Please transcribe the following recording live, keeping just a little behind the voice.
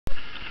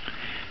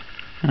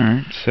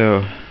Alright,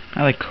 so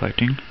I like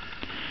collecting.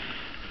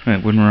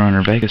 But when we were on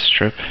our Vegas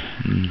trip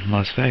in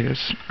Las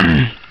Vegas,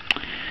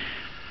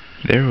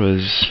 there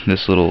was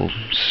this little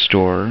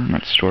store,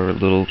 not store,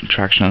 but little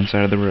attraction on the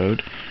side of the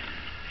road,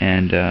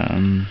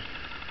 and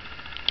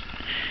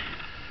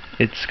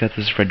it's got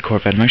this red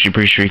Corvette. I'm actually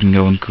pretty sure you can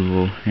go on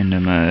Google and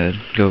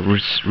go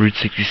Route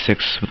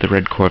 66 with the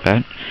red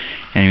Corvette.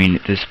 And I mean,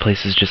 this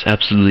place is just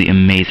absolutely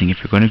amazing. If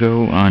you're going to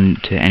go on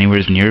to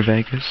anywhere near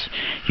Vegas,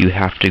 you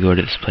have to go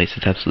to this place.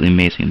 It's absolutely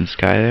amazing. This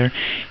guy there,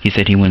 he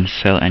said he wouldn't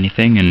sell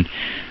anything, and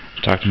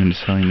I'm talking to him,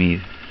 selling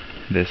me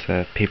this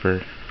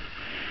paper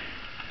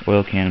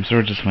oil can. I'm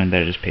sort of disappointed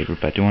that it is paper,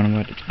 but do you want to know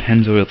what? It's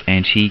Pensoil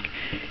Antique.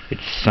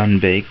 It's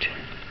sun-baked.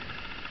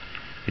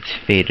 It's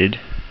faded.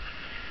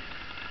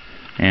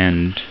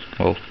 And,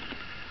 well,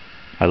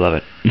 I love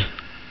it.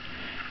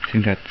 I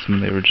think that's some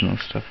of the original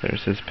stuff there. It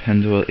says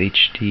Pensoil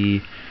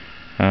HD.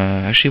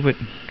 Actually,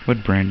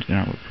 what brand?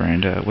 Not what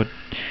brand. What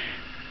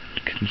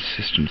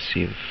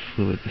consistency of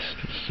fluid this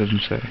is?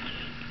 Doesn't say.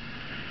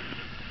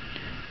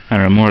 I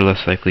don't know. More or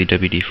less likely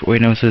WD.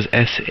 Wait, no. It says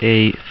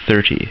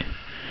SA30.